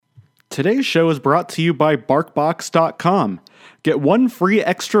Today's show is brought to you by BarkBox.com. Get one free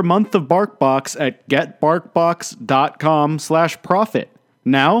extra month of BarkBox at getbarkbox.com/profit.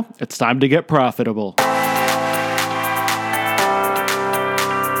 Now, it's time to get profitable.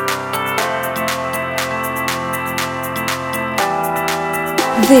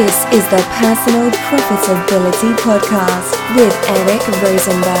 This is the Personal Profitability Podcast with Eric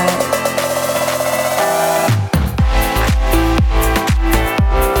Rosenberg.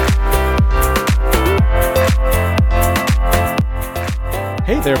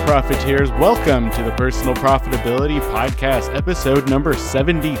 Hey there, profiteers. Welcome to the Personal Profitability Podcast, episode number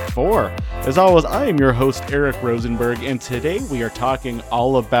 74. As always, I am your host, Eric Rosenberg, and today we are talking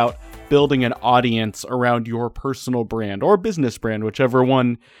all about building an audience around your personal brand or business brand, whichever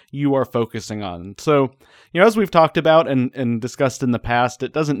one you are focusing on. So, as we've talked about and discussed in the past,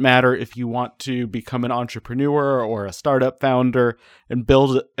 it doesn't matter if you want to become an entrepreneur or a startup founder and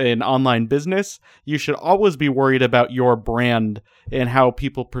build an online business. You should always be worried about your brand and how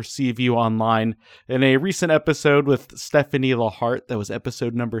people perceive you online. In a recent episode with Stephanie Lahart, that was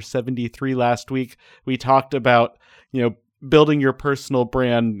episode number 73 last week, we talked about, building your personal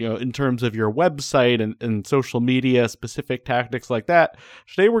brand, in terms of your website and social media, specific tactics like that.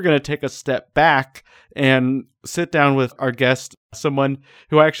 Today, we're going to take a step back and sit down with our guest, someone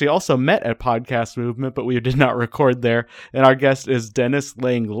who I actually also met at Podcast Movement, but we did not record there. And our guest is Dennis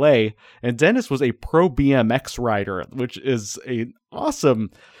Langlais. And Dennis was a pro BMX rider, which is an awesome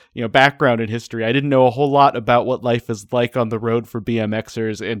background in history. I didn't know a whole lot about what life is like on the road for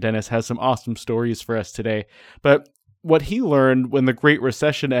BMXers, and Dennis has some awesome stories for us today. But what he learned when the Great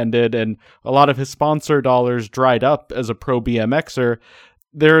Recession ended and a lot of his sponsor dollars dried up as a pro BMXer,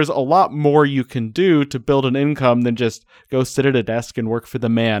 there's a lot more you can do to build an income than just go sit at a desk and work for the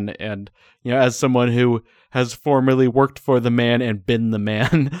man. And, as someone who has formerly worked for the man and been the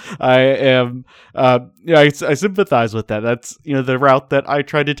man, I sympathize with that. That's, the route that I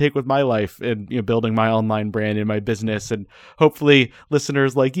tried to take with my life in building my online brand in my business, and hopefully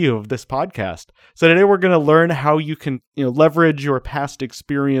listeners like you of this podcast. So today we're going to learn how you can, leverage your past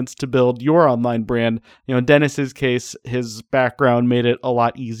experience to build your online brand. In Dennis's case, his background made it a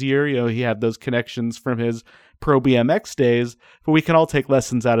lot easier. He had those connections from his pro BMX days, but we can all take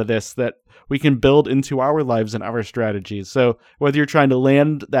lessons out of this that we can build into our lives and our strategies. So whether you're trying to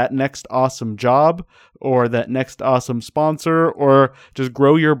land that next awesome job or that next awesome sponsor or just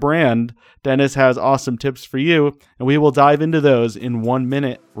grow your brand, Dennis has awesome tips for you, and we will dive into those in 1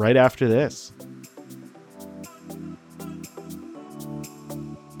 minute right after this.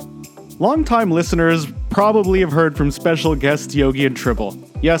 Longtime listeners probably have heard from special guests Yogi and Tribble.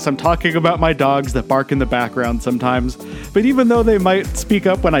 Yes, I'm talking about my dogs that bark in the background sometimes, but even though they might speak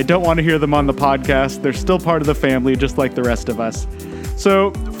up when I don't want to hear them on the podcast, they're still part of the family just like the rest of us.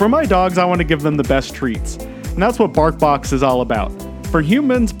 So for my dogs, I want to give them the best treats, and that's what BarkBox is all about. For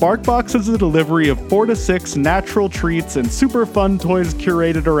humans, BarkBox is a delivery of 4 to 6 natural treats and super fun toys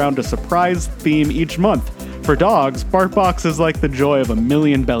curated around a surprise theme each month. For dogs, BarkBox is like the joy of a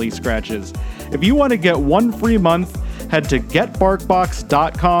million belly scratches. If you want to get one free month, head to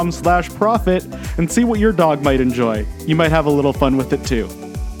getbarkbox.com/profit and see what your dog might enjoy. You might have a little fun with it too.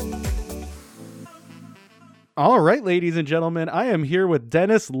 All right, ladies and gentlemen, I am here with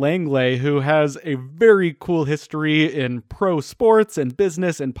Dennis Langlais, who has a very cool history in pro sports and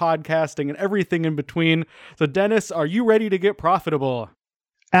business and podcasting and everything in between. So Dennis, are you ready to get profitable?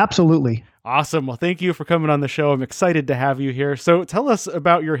 Absolutely. Awesome. Well, thank you for coming on the show. I'm excited to have you here. So tell us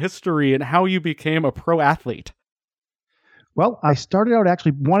about your history and how you became a pro athlete. Well, I started out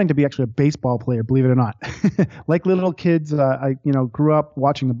actually wanting to be a baseball player, believe it or not. Like little kids, I grew up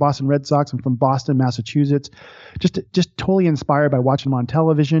watching the Boston Red Sox. I'm from Boston, Massachusetts. Just totally inspired by watching them on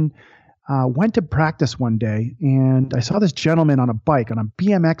television. Went to practice one day, and I saw this gentleman on a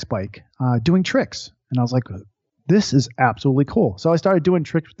BMX bike, doing tricks. And I was like, this is absolutely cool. So I started doing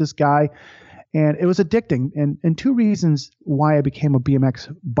tricks with this guy, and it was addicting. And two reasons why I became a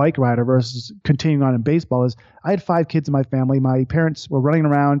BMX bike rider versus continuing on in baseball is I had 5 kids in my family. My parents were running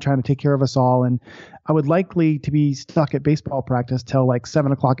around trying to take care of us all, and I would likely to be stuck at baseball practice till like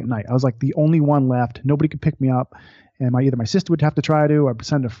 7 o'clock at night. I was like the only one left. Nobody could pick me up. And either my sister would have to try to, or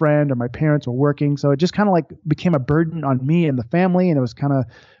send a friend, or my parents were working. So it just kind of like became a burden on me and the family, and it was kind of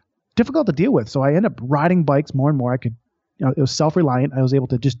difficult to deal with. So I ended up riding bikes more and more. It was self-reliant. I was able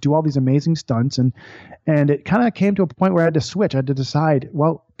to just do all these amazing stunts. And it kind of came to a point where I had to switch. I had to decide,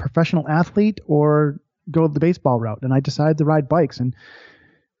 well, professional athlete or go the baseball route. And I decided to ride bikes. And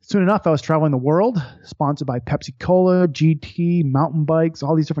soon enough, I was traveling the world, sponsored by Pepsi Cola, GT, mountain bikes,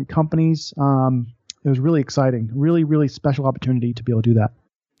 all these different companies. It was really exciting. Really, really special opportunity to be able to do that.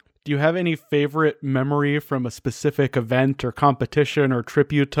 Do you have any favorite memory from a specific event or competition or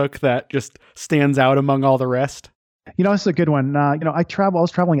trip you took that just stands out among all the rest? This is a good one. I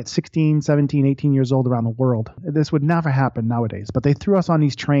was traveling at 16, 17, 18 years old around the world. This would never happen nowadays, but they threw us on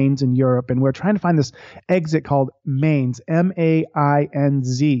these trains in Europe, and we're trying to find this exit called Mainz,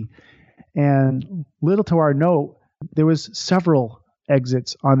 M-A-I-N-Z. And little to our note, there was several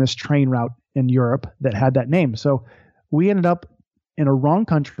exits on this train route in Europe that had that name. So we ended up in a wrong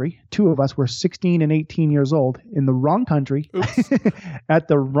country. Two of us were 16 and 18 years old in the wrong country at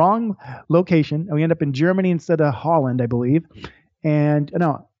the wrong location. And we ended up in Germany instead of Holland, I believe. And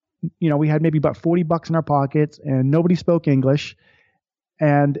we had maybe about $40 in our pockets and nobody spoke English.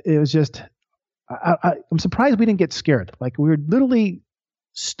 And it was just, I'm surprised we didn't get scared. Like, we were literally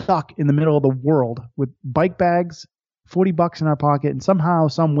stuck in the middle of the world with bike bags, $40 in our pocket, and somehow,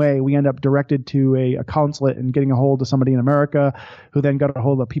 some way, we end up directed to a consulate and getting a hold of somebody in America, who then got a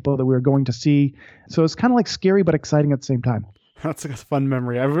hold of people that we were going to see. So it's kind of like scary but exciting at the same time. That's a fun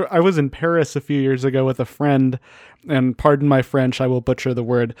memory. I was in Paris a few years ago with a friend, and pardon my French, I will butcher the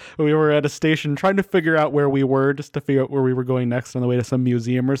word. We were at a station trying to figure out where we were, just to figure out where we were going next on the way to some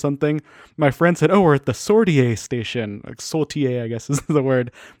museum or something. My friend said, we're at the Sortier station. Like Sortier, I guess is the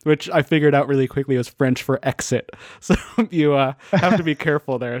word, which I figured out really quickly was French for exit. So you have to be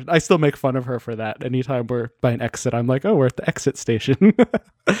careful there. I still make fun of her for that. Anytime we're by an exit, I'm like, we're at the exit station.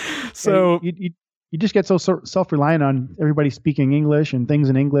 So... You just get so self-reliant on everybody speaking English and things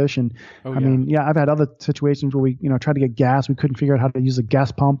in English. And I've had other situations where we, tried to get gas. We couldn't figure out how to use a gas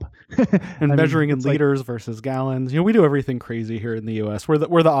pump. And measuring in liters versus gallons. We do everything crazy here in the U.S. We're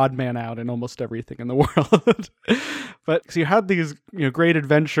the odd man out in almost everything in the world. But so you had these great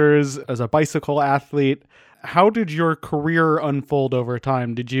adventures as a bicycle athlete. How did your career unfold over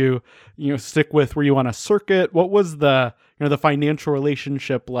time? Did you stick with, were you on a circuit? What was the financial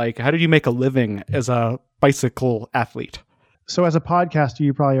relationship like? How did you make a living as a bicycle athlete? So as a podcaster,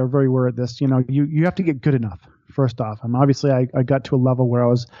 you probably are very aware of this. You have to get good enough, first off. And obviously I got to a level where I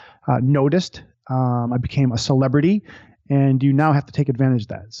was noticed. I became a celebrity, and you now have to take advantage of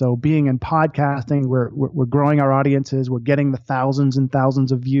that. So being in podcasting, we're growing our audiences, we're getting the thousands and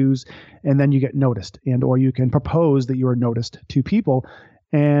thousands of views, and then you get noticed, or you can propose that you are noticed to people,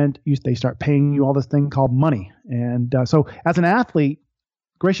 and they start paying you all this thing called money. And so as an athlete,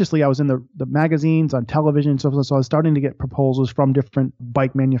 graciously, I was in the magazines, on television, so I was starting to get proposals from different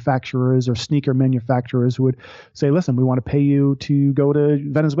bike manufacturers or sneaker manufacturers who would say, listen, we want to pay you to go to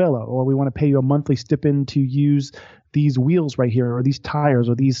Venezuela, or we want to pay you a monthly stipend to use these wheels right here, or these tires,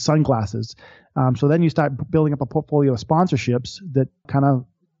 or these sunglasses. So then you start building up a portfolio of sponsorships that kind of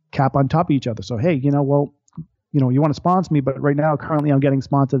cap on top of each other. So, hey, you want to sponsor me, but right now, currently I'm getting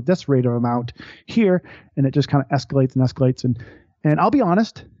sponsored at this rate or amount here. And it just kind of escalates and escalates. And I'll be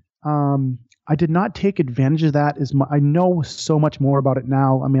honest, I did not take advantage of that as much. I know so much more about it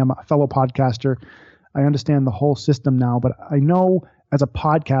now. I mean, I'm a fellow podcaster. I understand the whole system now, but I know as a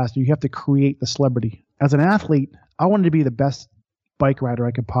podcaster, you have to create the celebrity. As an athlete, I wanted to be the best bike rider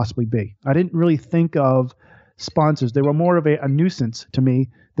I could possibly be. I didn't really think of sponsors. They were more of a nuisance to me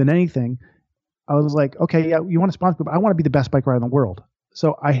than anything. I was like, okay, yeah, you want to sponsor me, but I want to be the best bike rider in the world.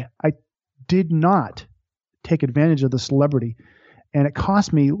 So I did not take advantage of the celebrity. And it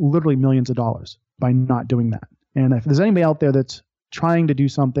cost me literally millions of dollars by not doing that. And if there's anybody out there that's trying to do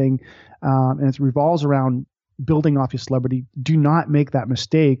something and it revolves around building off your celebrity, do not make that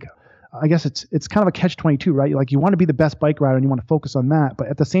mistake. I guess it's kind of a catch-22, right? Like, you want to be the best bike rider and you want to focus on that, but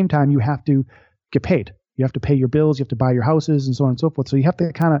at the same time, you have to get paid. You have to pay your bills, you have to buy your houses, and so on and so forth. So you have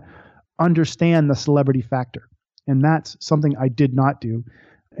to kind of understand the celebrity factor. And that's something I did not do.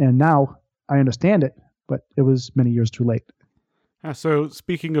 And now I understand it, but it was many years too late. So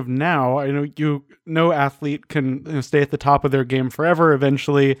speaking of now, I know no athlete can stay at the top of their game forever.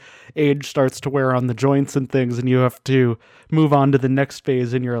 Eventually, age starts to wear on the joints and things, and you have to move on to the next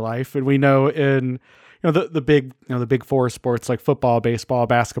phase in your life. And we know in the big four sports like football, baseball,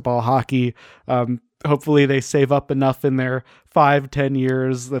 basketball, hockey, hopefully they save up enough in their 5-10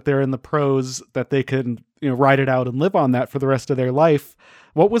 years that they're in the pros that they can ride it out and live on that for the rest of their life.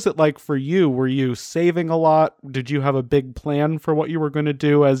 What was it like for you? Were you saving a lot? Did you have a big plan for what you were going to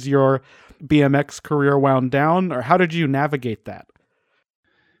do as your BMX career wound down? Or how did you navigate that?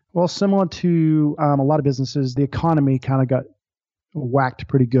 Well, similar to a lot of businesses, the economy kind of got whacked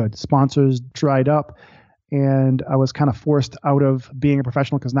pretty good. Sponsors dried up, and I was kind of forced out of being a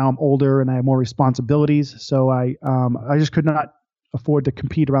professional because now I'm older and I have more responsibilities. So I just could not afford to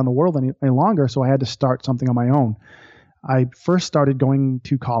compete around the world any longer. So I had to start something on my own. I first started going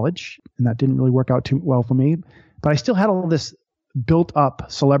to college, and that didn't really work out too well for me. But I still had all this built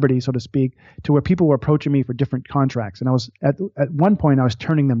up celebrity, so to speak, to where people were approaching me for different contracts. And I was at one point I was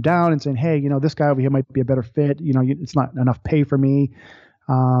turning them down and saying, hey, this guy over here might be a better fit. It's not enough pay for me.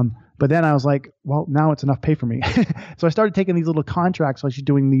 But then I was like, well, now it's enough pay for me. So I started taking these little contracts, like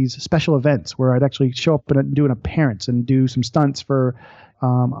doing these special events where I'd actually show up and do an appearance and do some stunts for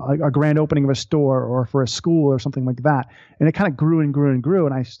a grand opening of a store or for a school or something like that. And it kind of grew and grew and grew.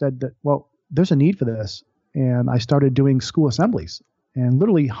 And I said that, well, there's a need for this. And I started doing school assemblies and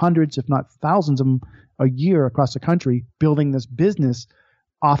literally hundreds, if not thousands of them a year across the country, building this business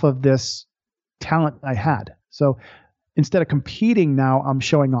off of this talent I had. So instead of competing now, I'm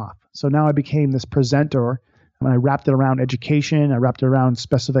showing off. So now I became this presenter, and I wrapped it around education. I wrapped it around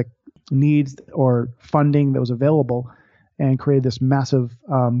specific needs or funding that was available, and created this massive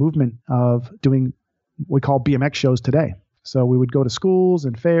movement of doing what we call BMX shows today. So we would go to schools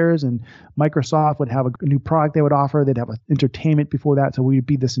and fairs, and Microsoft would have a new product they would offer. They'd have entertainment before that. So we would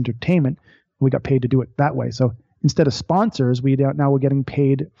be this entertainment. We got paid to do it that way. So instead of sponsors, now we're getting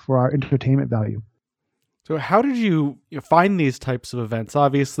paid for our entertainment value. So how did you find these types of events?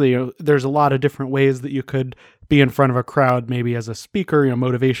 Obviously, there's a lot of different ways that you could be in front of a crowd, maybe as a speaker,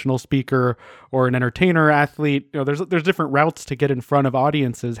 motivational speaker or an entertainer, athlete. There's different routes to get in front of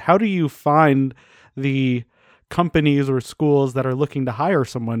audiences. How do you find the companies or schools that are looking to hire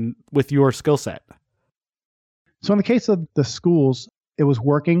someone with your skill set? So in the case of the schools, it was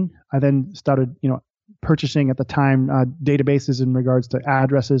working. I then started, purchasing at the time databases in regards to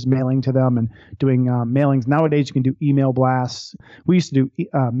addresses, mailing to them, and doing mailings. Nowadays, you can do email blasts. We used to do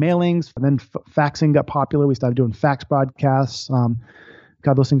mailings, and then faxing got popular. We started doing fax broadcasts.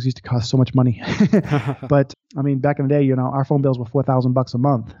 God, those things used to cost so much money. But I mean, back in the day, our phone bills were $4,000 a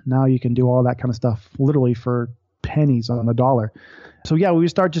month. Now you can do all that kind of stuff literally for pennies on the dollar. So yeah, we would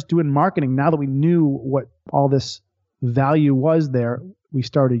start just doing marketing. Now that we knew what all this value was there, we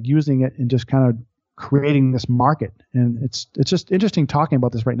started using it and just kind of creating this market. And it's just interesting talking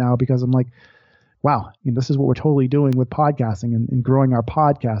about this right now, because I'm like, wow, this is what we're totally doing with podcasting and growing our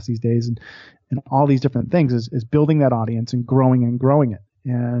podcast these days, and all these different things is building that audience and growing it.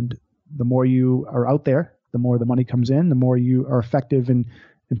 And the more you are out there, the more the money comes in, the more you are effective in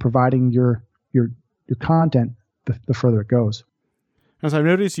providing your content, the further it goes. As I've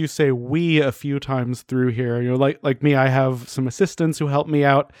noticed you say we a few times through here, like me, I have some assistants who help me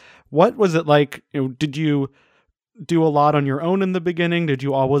out. What was it like? Did you do a lot on your own in the beginning? Did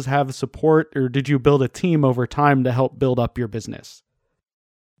you always have support, or did you build a team over time to help build up your business?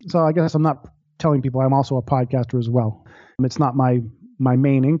 So I guess I'm not telling people I'm also a podcaster as well. It's not my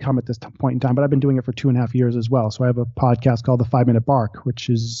main income at this point in time, but I've been doing it for 2.5 years as well. So I have a podcast called The 5 Minute Bark, which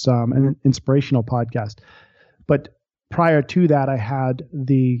is an inspirational podcast. But prior to that, I had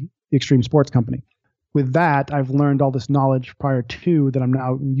the Extreme Sports Company. With that, I've learned all this knowledge prior to that I'm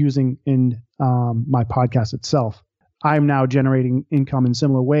now using in my podcast itself. I'm now generating income in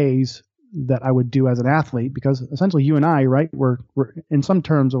similar ways that I would do as an athlete, because essentially you and I, right, we're in some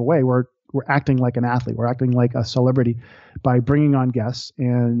terms of a way, we're acting like an athlete. We're acting like a celebrity by bringing on guests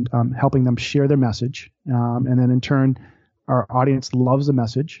and helping them share their message. And then in turn, our audience loves the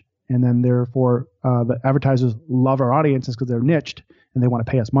message. And then therefore, the advertisers love our audiences because they're niched and they want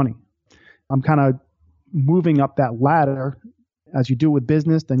to pay us money. I'm kind of moving up that ladder as you do it with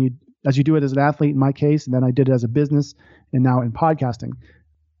business, as you do it as an athlete in my case, and then I did it as a business, and now in podcasting.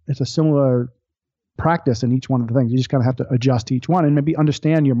 It's a similar practice in each one of the things. You just kind of have to adjust each one and maybe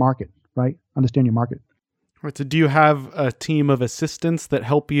understand your market, right? Understand your market. Right. So do you have a team of assistants that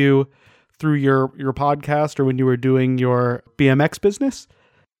help you through your podcast or when you were doing your BMX business?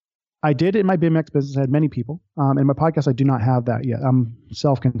 I did in my BMX business. I had many people. In my podcast, I do not have that yet. I'm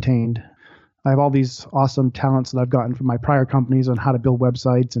self-contained. I have all these awesome talents that I've gotten from my prior companies on how to build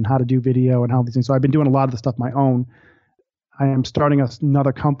websites and how to do video and how these things. So I've been doing a lot of the stuff my own. I am starting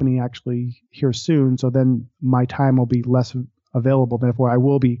another company actually here soon. So then my time will be less available. Therefore, I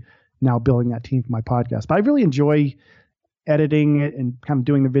will be now building that team for my podcast. But I really enjoy editing it and kind of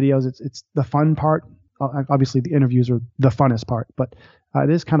doing the videos. It's the fun part. Obviously, the interviews are the funnest part, but it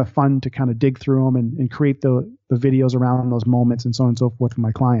is kind of fun to kind of dig through them and create the videos around those moments and so on and so forth for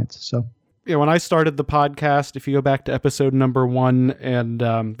my clients. So. Yeah, when I started the podcast, if you go back to episode number 1 and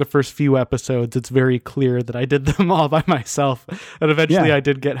the first few episodes, it's very clear that I did them all by myself. And eventually I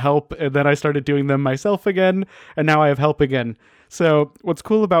did get help, and then I started doing them myself again, and now I have help again. So what's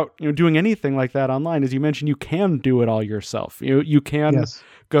cool about doing anything like that online is you mentioned you can do it all yourself. You can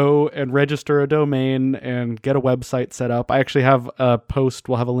go and register a domain and get a website set up. I actually have a post,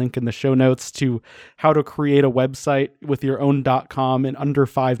 we'll have a link in the show notes to how to create a website with your own .com in under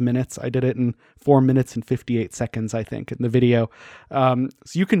 5 minutes. I did it in 4 minutes and 58 seconds, I think, in the video. So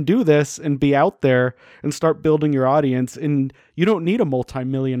you can do this and be out there and start building your audience. And you don't need a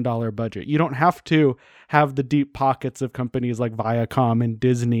multi-million-dollar budget. You don't have to have the deep pockets of companies like Viacom and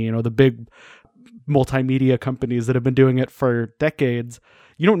Disney, the big multimedia companies that have been doing it for decades.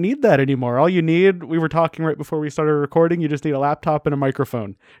 You don't need that anymore. All you need, we were talking right before we started recording, you just need a laptop and a microphone,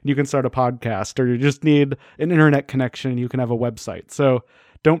 and you can start a podcast, or you just need an internet connection and you can have a website. So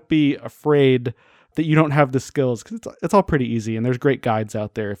don't be afraid that you don't have the skills, because it's all pretty easy, and there's great guides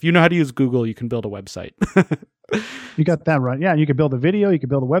out there. If you know how to use Google, you can build a website. You got that right. Yeah, you can build a video, you can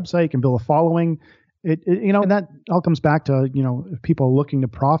build a website, you can build a following. And that all comes back to, if people are looking to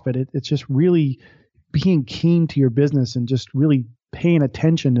profit, it's just really being keen to your business and just really paying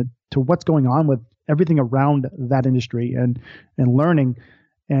attention to what's going on with everything around that industry, and learning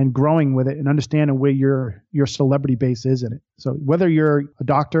and growing with it, and understanding where your celebrity base is in it. So whether you're a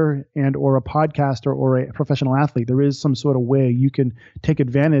doctor and or a podcaster or a professional athlete, there is some sort of way you can take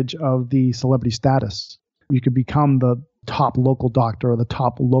advantage of the celebrity status. You could become the top local doctor or the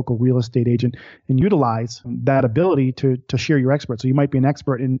top local real estate agent and utilize that ability to share your expert. So you might be an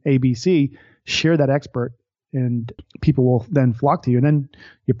expert in ABC, share that expert, and people will then flock to you. And then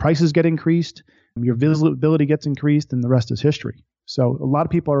your prices get increased, your visibility gets increased, and the rest is history. So a lot of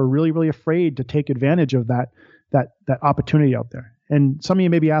people are really, really afraid to take advantage of that opportunity out there. And some of you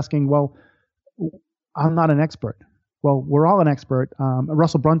may be asking, well, I'm not an expert. Well, we're all an expert.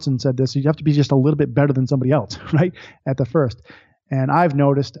 Russell Brunson said this: you have to be just a little bit better than somebody else, right, at the first. And I've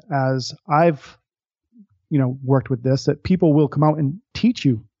noticed as I've, worked with this, that people will come out and teach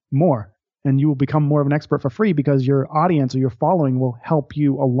you more, and you will become more of an expert for free, because your audience or your following will help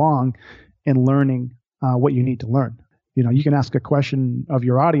you along in learning what you need to learn. You can ask a question of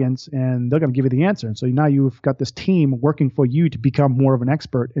your audience and they're going to give you the answer. And so now you've got this team working for you to become more of an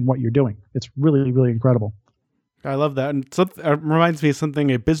expert in what you're doing. It's really, really incredible. I love that. And so it reminds me of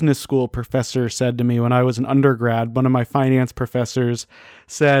something a business school professor said to me when I was an undergrad. One of my finance professors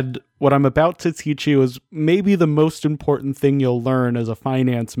said, what I'm about to teach you is maybe the most important thing you'll learn as a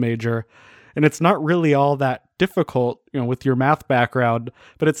finance major. And it's not really all that difficult, with your math background,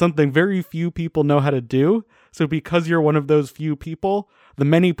 but it's something very few people know how to do. So because you're one of those few people, the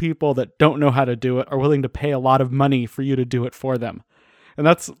many people that don't know how to do it are willing to pay a lot of money for you to do it for them. And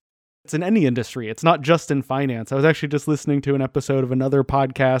it's in any industry. It's not just in finance. I was actually just listening to an episode of another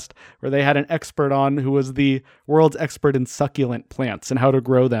podcast where they had an expert on who was the world's expert in succulent plants and how to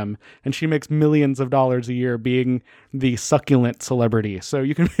grow them. And she makes millions of dollars a year being the succulent celebrity. So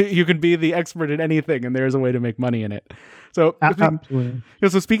you can be the expert in anything, and there's a way to make money in it. So, absolutely.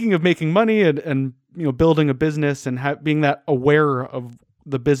 So speaking of making money and building a business and being that aware of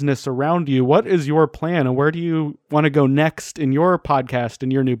the business around you, what is your plan, and where do you want to go next in your podcast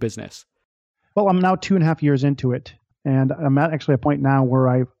and your new business? Well, I'm now 2.5 years into it, and I'm at actually a point now where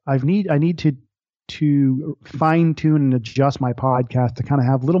I need to fine tune and adjust my podcast to kind of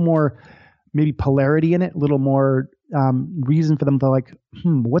have a little more maybe polarity in it, a little more reason for them to like,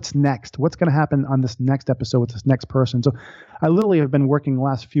 what's next? What's going to happen on this next episode with this next person? So I literally have been working the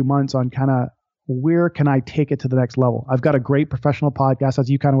last few months on kind of where can I take it to the next level? I've got a great professional podcast, as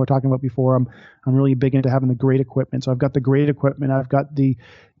you kind of were talking about before. I'm really big into having the great equipment. So I've got the great equipment. I've got the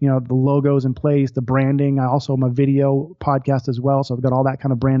logos in place, the branding. I also am a video podcast as well. So I've got all that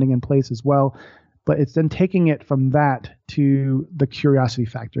kind of branding in place as well. But it's then taking it from that to the curiosity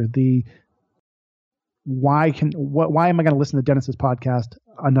factor, the why am I going to listen to Dennis's podcast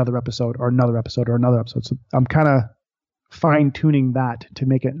another episode or another episode or another episode? So I'm kind of fine tuning that to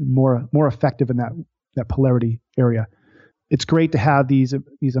make it more effective in that polarity area. It's great to have these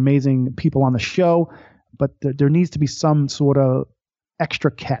amazing people on the show, but there needs to be some sort of extra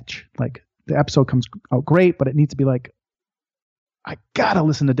catch. Like the episode comes out great, but it needs to be like, I gotta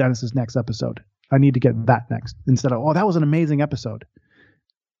listen to Dennis's next episode. I need to get that next, instead of, that was an amazing episode.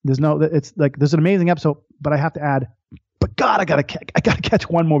 It's like there's an amazing episode, but I have to add, but God, I gotta catch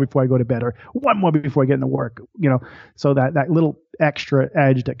one more before I go to bed, or one more before I get into work. So that little extra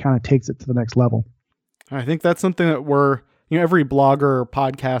edge that kind of takes it to the next level. I think that's something that every blogger or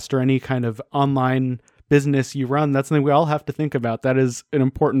podcast or any kind of online business you run, that's something we all have to think about. That is an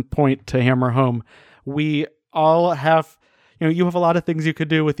important point to hammer home. We all have, you have a lot of things you could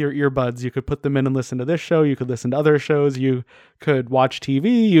do with your earbuds. You could put them in and listen to this show. You could listen to other shows. You could watch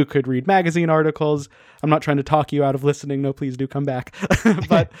TV. You could read magazine articles. I'm not trying to talk you out of listening. No, please do come back.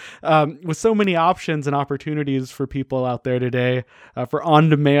 But with so many options and opportunities for people out there today, for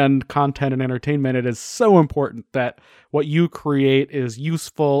on-demand content and entertainment, it is so important that what you create is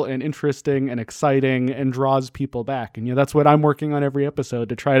useful and interesting and exciting and draws people back. And that's what I'm working on every episode,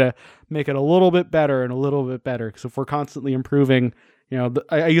 to try to make it a little bit better and a little bit better. Because if we're constantly improving,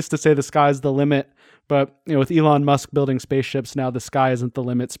 I used to say the sky's the limit, but with Elon Musk building spaceships now, the sky isn't the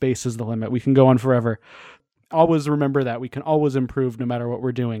limit, space is the limit. We can go on forever. Always remember that we can always improve no matter what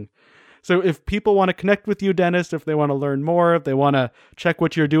we're doing. So if people want to connect with you, Dennis, if they want to learn more, if they want to check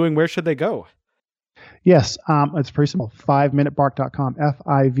what you're doing, where should they go? Yes, it's pretty simple. 5minutebark.com,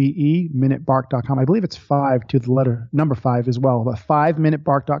 F-I-V-E, minutebark.com. I believe it's 5 to the letter number 5 as well, but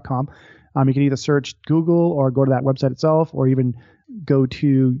 5minutebark.com. You can either search Google or go to that website itself, or even go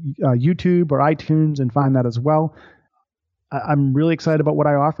to YouTube or iTunes and find that as well. I'm really excited about what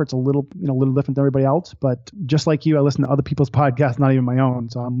I offer. It's a little different than everybody else, but just like you, I listen to other people's podcasts, not even my own.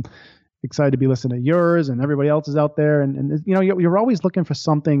 So I'm excited to be listening to yours and everybody else is out there. And you're always looking for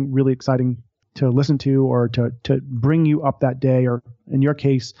something really exciting to listen to, or to bring you up that day, or in your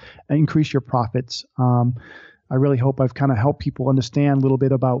case, increase your profits. I really hope I've kind of helped people understand a little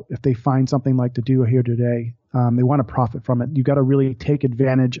bit about, if they find something like To Do Here Today, they want to profit from it. You got to really take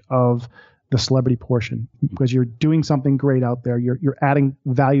advantage of the celebrity portion, because you're doing something great out there. You're adding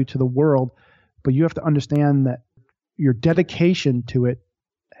value to the world, but you have to understand that your dedication to it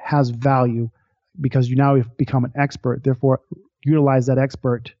has value, because you now have become an expert. Therefore, utilize that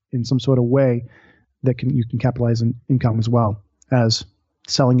expert in some sort of way that you can capitalize on income, as well as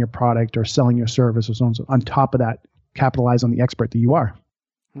selling your product or selling your service, or so on. So on top of that, capitalize on the expert that you are.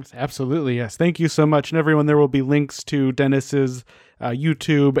 Absolutely, yes. Thank you so much. And everyone, there will be links to Dennis's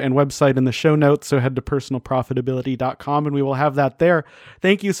YouTube and website in the show notes, so head to personalprofitability.com and we will have that there.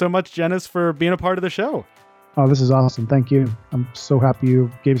 Thank you so much, Dennis, for being a part of the show. Oh, this is awesome. Thank you. I'm so happy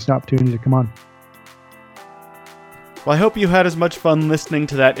you gave us an opportunity to come on. Well, I hope you had as much fun listening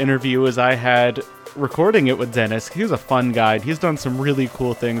to that interview as I had recording it with Dennis. He's a fun guy. He's done some really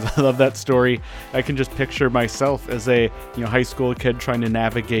cool things. I love that story. I can just picture myself as a high school kid trying to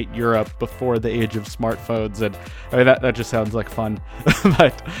navigate Europe before the age of smartphones, and I mean, that just sounds like fun.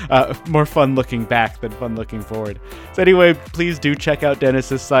 But more fun looking back than fun looking forward. So anyway, please do check out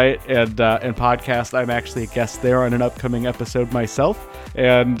Dennis's site and podcast. I'm actually a guest there on an upcoming episode myself,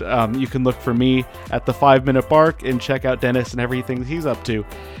 and you can look for me at the 5 Minute Bark and check out Dennis and everything he's up to.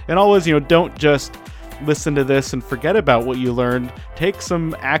 And always, don't just listen to this and forget about what you learned. Take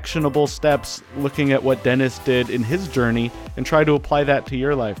some actionable steps looking at what Dennis did in his journey and try to apply that to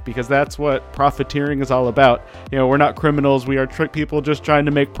your life, because that's what profiteering is all about. We're not criminals. We are people just trying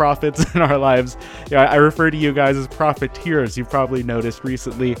to make profits in our lives. I refer to you guys as profiteers. You've probably noticed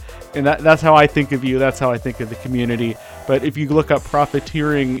recently, and that's how I think of you. That's how I think of the community. But if you look up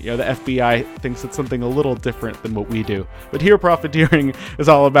profiteering, the FBI thinks it's something a little different than what we do. But here, profiteering is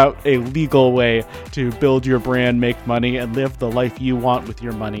all about a legal way to build your brand, make money, and live the life you want with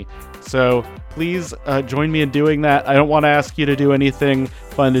your money. So please join me in doing that. I don't want to ask you to do anything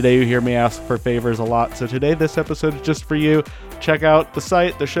fun today. You hear me ask for favors a lot. So today, this episode is just for you. Check out the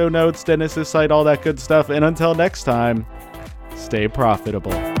site, the show notes, Dennis's site, all that good stuff. And until next time, stay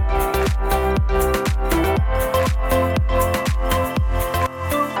profitable.